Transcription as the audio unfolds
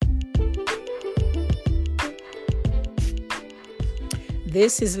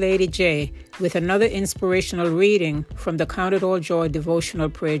This is Lady J with another inspirational reading from the Count It All Joy Devotional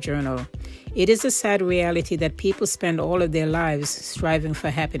Prayer Journal. It is a sad reality that people spend all of their lives striving for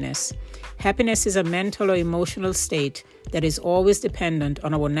happiness. Happiness is a mental or emotional state that is always dependent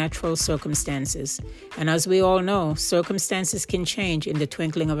on our natural circumstances. And as we all know, circumstances can change in the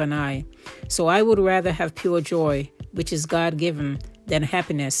twinkling of an eye. So I would rather have pure joy, which is God-given, than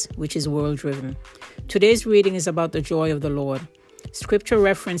happiness, which is world-driven. Today's reading is about the joy of the Lord. Scripture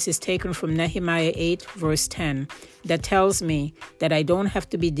reference is taken from Nehemiah 8, verse 10, that tells me that I don't have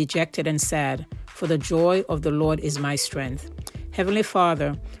to be dejected and sad, for the joy of the Lord is my strength. Heavenly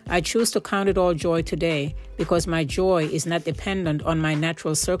Father, I choose to count it all joy today because my joy is not dependent on my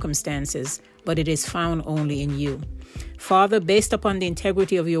natural circumstances, but it is found only in you. Father, based upon the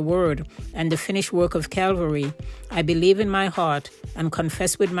integrity of your word and the finished work of Calvary, I believe in my heart and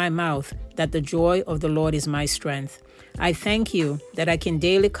confess with my mouth that the joy of the Lord is my strength. I thank you that I can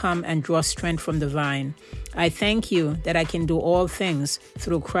daily come and draw strength from the vine. I thank you that I can do all things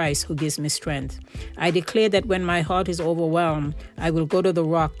through Christ who gives me strength. I declare that when my heart is overwhelmed, I will go to the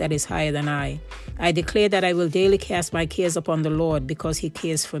rock that is higher than I. I declare that I will daily cast my cares upon the Lord because he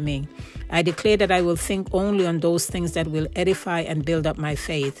cares for me. I declare that I will think only on those things that will edify and build up my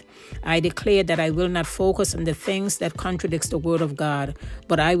faith. I declare that I will not focus on the things that contradicts the word of God,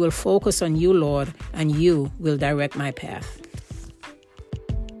 but I will focus on you, Lord, and you will direct my path.